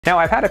Now,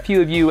 I've had a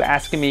few of you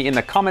asking me in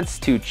the comments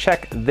to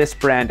check this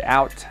brand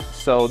out.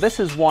 So this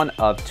is one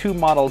of two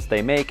models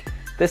they make.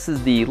 This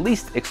is the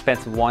least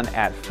expensive one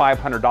at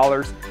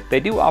 $500. They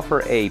do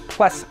offer a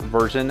Plus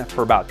version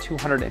for about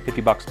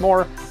 250 bucks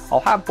more.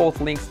 I'll have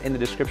both links in the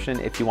description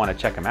if you want to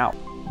check them out.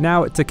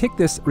 Now, to kick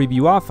this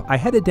review off, I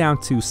headed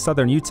down to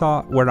southern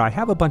Utah where I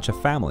have a bunch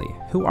of family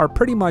who are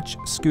pretty much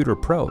scooter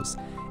pros.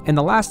 In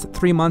the last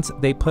 3 months,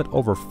 they put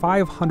over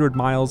 500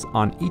 miles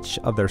on each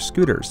of their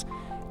scooters.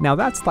 Now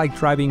that's like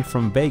driving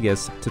from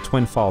Vegas to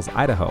Twin Falls,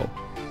 Idaho.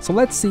 So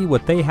let's see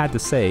what they had to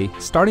say,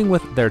 starting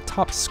with their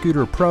top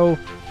scooter pro,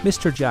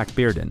 Mr. Jack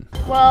Bearden.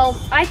 Well,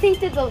 I think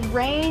that the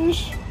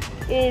range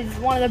is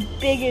one of the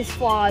biggest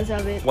flaws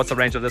of it. What's the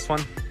range of this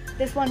one?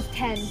 This one's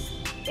 10.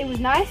 It was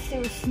nice, it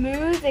was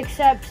smooth,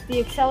 except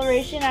the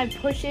acceleration, I'd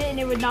push it and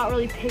it would not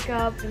really pick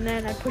up, and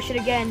then I'd push it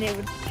again and it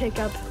would pick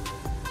up.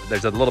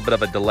 There's a little bit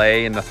of a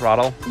delay in the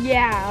throttle?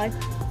 Yeah,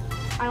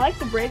 I like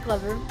the brake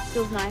lever, it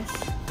feels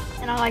nice.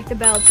 And I like the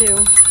bell too.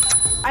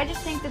 I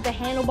just think that the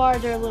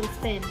handlebars are a little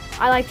thin.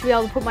 I like to be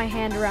able to put my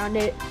hand around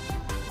it.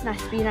 It's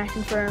nice to be nice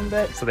and firm,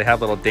 but... So they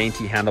have little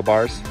dainty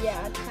handlebars?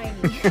 Yeah,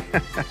 tiny.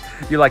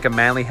 You like a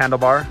manly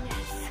handlebar?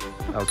 Yes.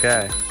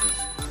 Okay.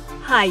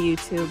 Hi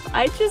YouTube.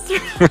 I just...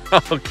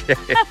 Okay.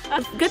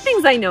 Good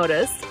things I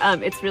noticed.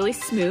 It's really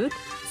smooth,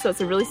 so it's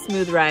a really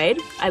smooth ride.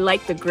 I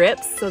like the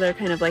grips, so they're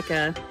kind of like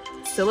a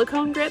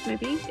silicone grip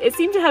maybe. It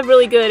seemed to have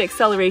really good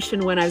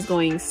acceleration when I was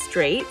going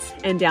straight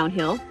and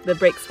downhill. The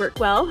brakes work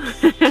well,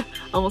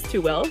 almost too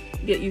well.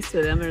 Get used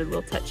to them, they're a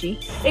little touchy.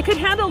 It could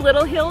handle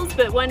little hills,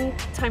 but one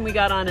time we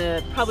got on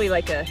probably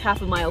like a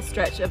half a mile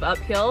stretch of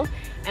uphill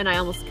and I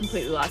almost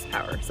completely lost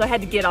power. So I had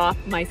to get off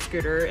my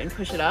scooter and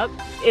push it up.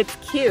 It's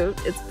cute,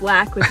 it's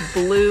black with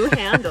blue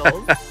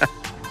handles.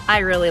 I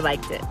really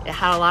liked it. It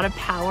had a lot of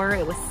power,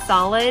 it was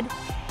solid,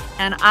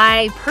 and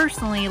I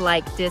personally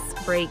like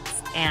disc brakes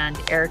and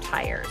air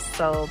tires,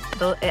 so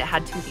it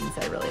had two things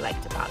I really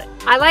liked about it.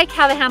 I like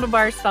how the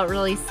handlebars felt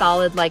really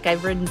solid. Like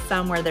I've ridden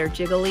some where they're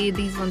jiggly,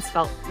 these ones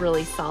felt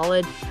really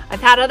solid.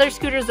 I've had other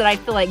scooters that I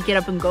feel like get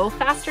up and go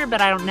faster,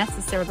 but I don't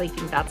necessarily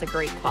think that's a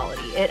great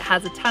quality. It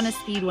has a ton of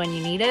speed when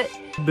you need it.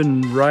 I've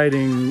been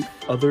riding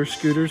other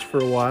scooters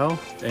for a while,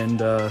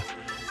 and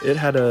it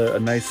had a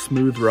nice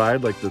smooth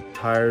ride. Like the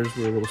tires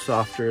were a little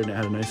softer and it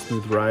had a nice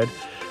smooth ride.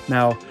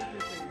 Now,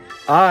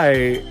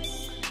 I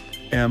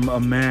am a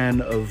man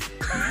of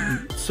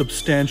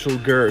substantial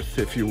girth,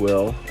 if you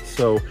will.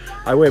 So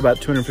I weigh about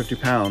 250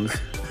 pounds.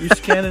 You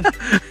scanning,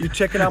 you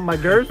checking out my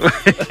girth?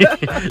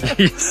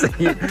 You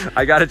see,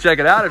 I gotta check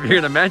it out if you're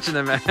gonna mention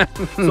it, man.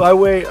 So I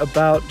weigh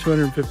about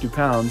 250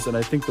 pounds, and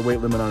I think the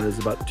weight limit on it is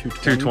about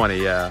 220.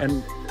 220, yeah.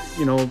 And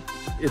you know,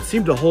 it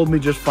seemed to hold me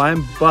just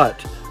fine,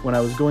 but when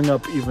I was going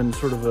up even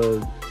sort of a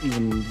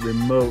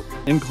remote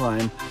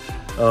incline,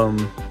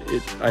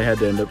 I had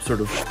to end up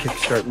sort of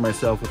kickstarting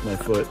myself with my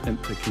foot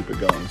and to keep it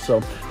going. So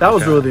that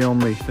was really the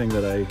only thing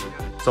that I...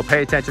 So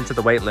pay attention to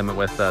the weight limit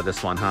with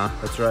this one, huh?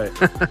 That's right.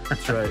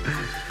 That's right.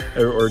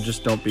 Or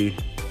just don't be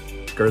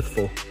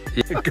girthful.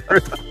 Yeah,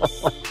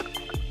 girthful.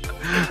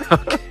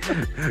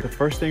 The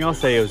first thing I'll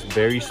say, it was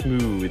very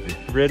smooth.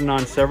 Ridden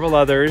on several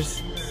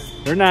others.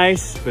 They're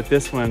nice, but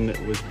this one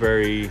was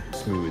very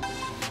smooth.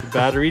 The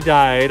battery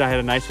died. I had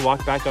a nice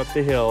walk back up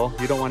the hill.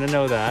 You don't want to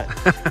know that.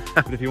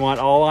 But if you want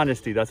all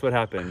honesty, that's what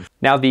happened.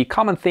 Now, the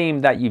common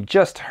theme that you've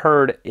just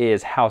heard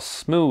is how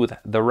smooth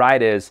the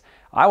ride is.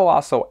 I will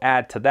also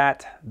add to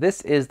that,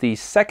 this is the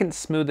second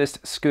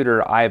smoothest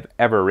scooter I've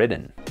ever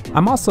ridden.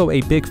 I'm also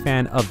a big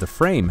fan of the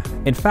frame.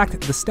 In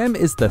fact, the stem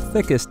is the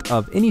thickest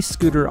of any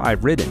scooter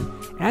I've ridden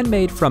and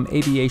made from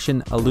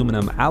aviation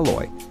aluminum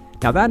alloy.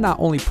 Now that not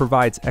only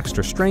provides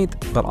extra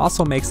strength, but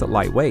also makes it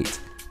lightweight.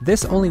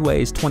 This only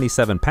weighs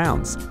 27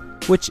 pounds,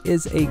 which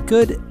is a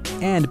good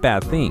and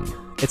bad thing.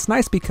 It's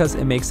nice because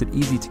it makes it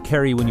easy to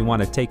carry when you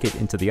want to take it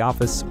into the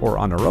office or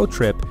on a road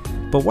trip,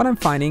 but what I'm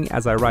finding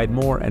as I ride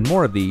more and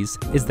more of these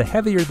is the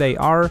heavier they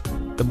are,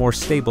 the more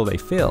stable they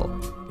feel.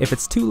 If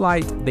it's too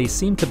light, they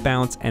seem to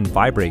bounce and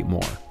vibrate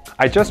more.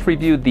 I just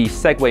reviewed the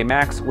Segway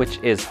Max, which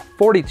is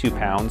 42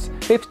 pounds,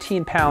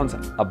 15 pounds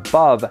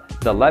above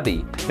the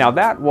Levy. Now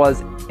that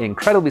was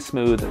incredibly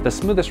smooth, the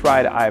smoothest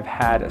ride I've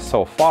had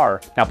so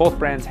far. Now both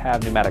brands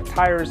have pneumatic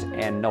tires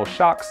and no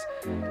shocks,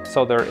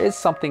 so there is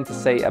something to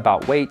say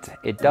about weight.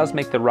 It does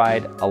make the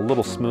ride a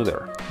little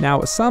smoother.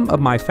 Now some of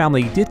my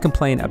family did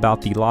complain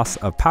about the loss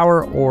of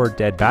power or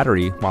dead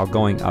battery while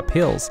going up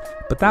hills,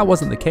 but that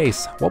wasn't the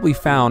case. What we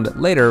found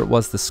later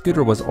was the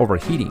scooter was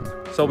overheating.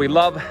 So we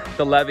love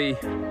the Levy,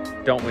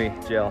 don't we,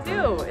 Jill? We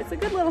do. It's a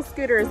good little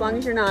scooter as long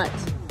as you're not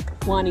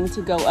wanting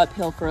to go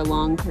uphill for a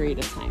long period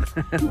of time.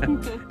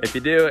 If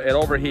you do, it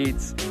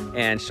overheats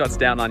and shuts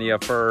down on you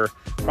for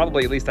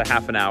probably at least a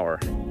half an hour.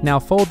 Now,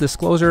 full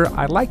disclosure,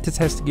 I like to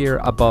test gear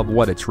above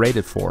what it's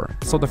rated for.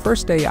 So the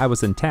first day I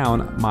was in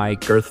town, my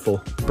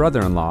girthful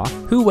brother-in-law,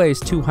 who weighs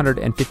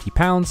 250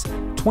 pounds,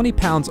 20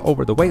 pounds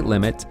over the weight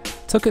limit,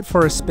 took it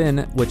for a spin,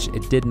 which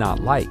it did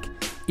not like.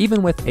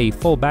 Even with a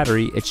full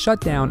battery, it shut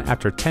down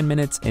after 10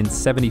 minutes in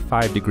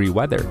 75-degree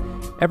weather.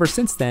 Ever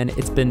since then,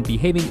 it's been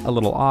behaving a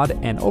little odd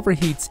and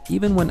overheats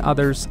even when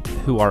others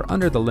who are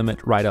under the limit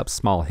ride up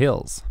small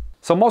hills.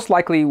 So most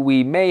likely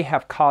we may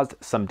have caused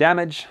some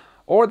damage,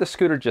 or the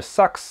scooter just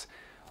sucks,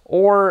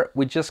 or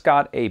we just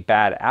got a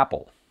bad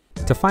apple.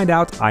 To find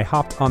out, I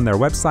hopped on their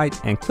website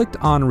and clicked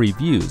on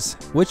reviews,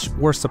 which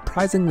were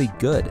surprisingly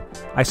good.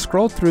 I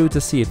scrolled through to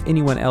see if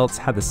anyone else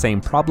had the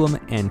same problem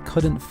and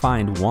couldn't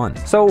find one.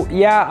 So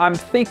yeah, I'm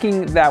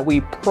thinking that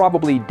we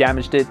probably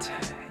damaged it.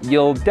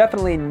 You'll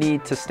definitely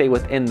need to stay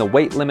within the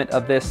weight limit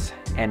of this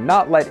and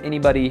not let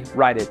anybody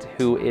ride it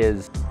who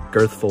is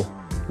girthful.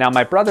 Now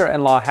my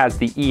brother-in-law has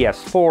the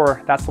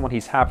ES4. That's the one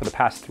he's had for the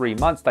past 3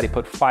 months that he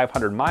put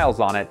 500 miles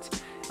on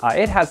it.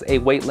 It has a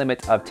weight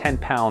limit of 10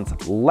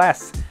 pounds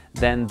less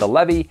than the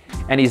Levy,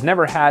 and he's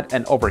never had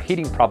an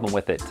overheating problem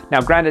with it.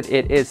 Now granted,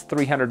 it is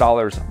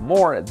 $300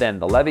 more than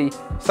the Levy.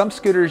 Some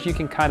scooters you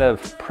can kind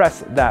of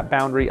press that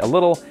boundary a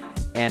little,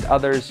 and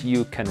others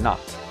you cannot.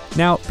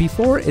 Now,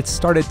 before it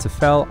started to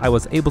fail, I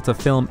was able to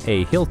film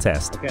a hill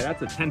test. Okay,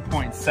 that's a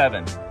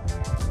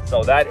 10.7.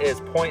 So that is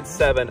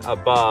 0.7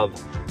 above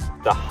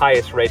the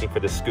highest rating for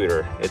this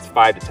scooter. It's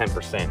 5 to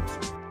 10%.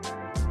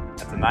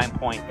 That's a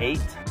 9.8,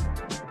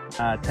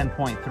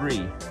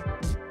 10.3.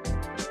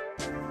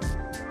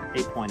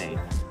 8.8.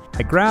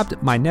 I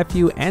grabbed my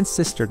nephew and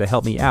sister to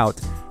help me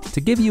out to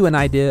give you an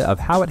idea of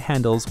how it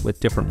handles with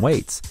different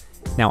weights.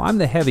 Now I'm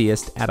the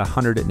heaviest at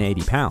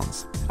 180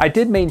 pounds. I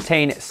did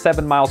maintain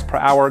 7 miles per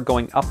hour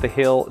going up the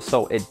hill,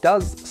 so it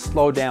does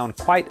slow down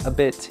quite a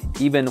bit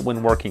even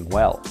when working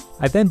well.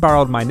 I then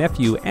borrowed my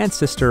nephew and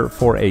sister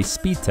for a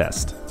speed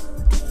test.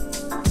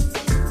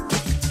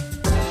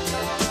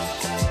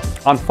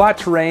 On flat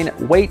terrain,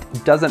 weight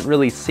doesn't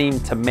really seem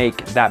to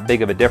make that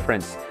big of a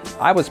difference.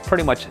 I was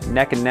pretty much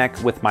neck and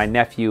neck with my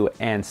nephew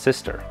and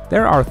sister.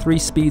 There are 3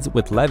 speeds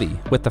with Levy,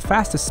 with the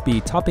fastest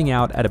speed topping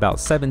out at about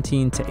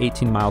 17 to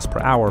 18 miles per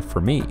hour for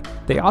me.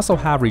 They also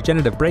have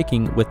regenerative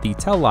braking with the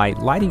tail light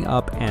lighting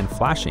up and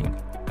flashing.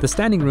 The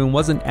standing room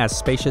wasn't as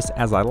spacious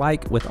as I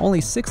like, with only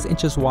 6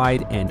 inches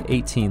wide and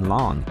 18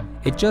 long.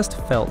 It just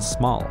felt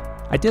small.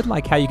 I did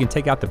like how you can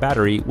take out the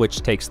battery,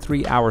 which takes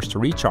 3 hours to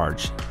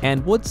recharge,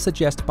 and would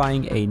suggest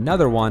buying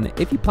another one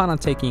if you plan on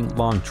taking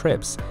long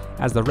trips,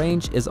 as the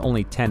range is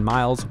only 10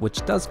 miles,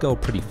 which does go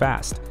pretty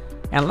fast.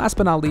 And last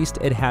but not least,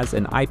 it has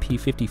an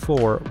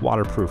IP54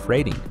 waterproof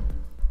rating.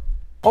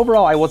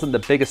 Overall, I wasn't the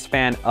biggest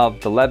fan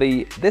of the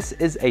Levy. This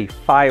is a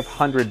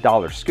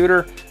 $500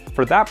 scooter.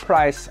 For that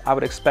price, I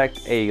would expect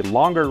a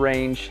longer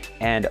range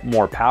and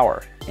more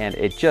power, and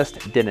it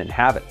just didn't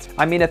have it.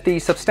 I mean, if the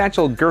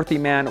substantial girthy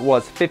man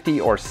was 50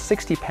 or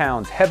 60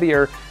 pounds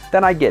heavier,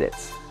 then I get it.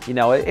 You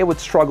know, it would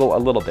struggle a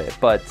little bit,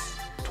 but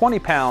 20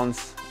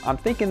 pounds, I'm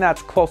thinking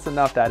that's close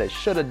enough that it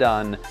should have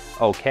done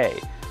okay,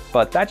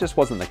 but that just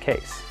wasn't the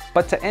case.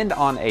 But to end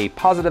on a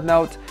positive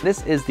note,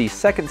 this is the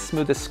second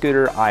smoothest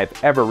scooter I've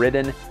ever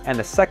ridden and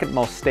the second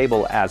most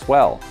stable as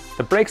well.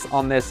 The brakes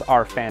on this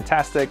are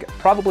fantastic,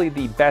 probably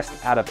the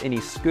best out of any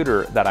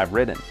scooter that I've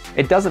ridden.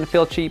 It doesn't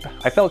feel cheap.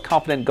 I felt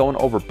confident going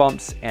over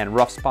bumps and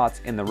rough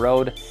spots in the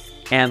road.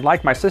 And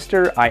like my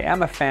sister, I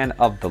am a fan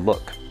of the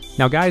look.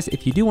 Now guys,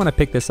 if you do want to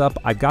pick this up,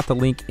 I've got the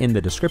link in the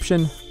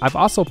description. I've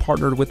also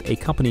partnered with a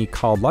company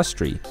called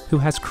Lustry, who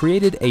has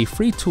created a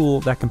free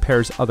tool that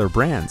compares other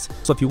brands.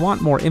 So if you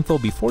want more info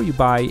before you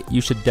buy,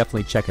 you should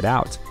definitely check it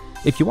out.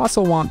 If you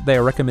also want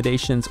their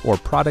recommendations or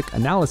product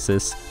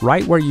analysis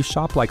right where you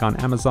shop, like on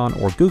Amazon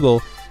or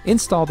Google,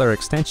 install their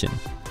extension.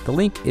 The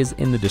link is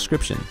in the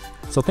description.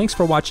 So thanks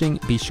for watching,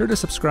 be sure to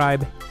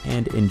subscribe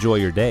and enjoy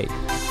your day.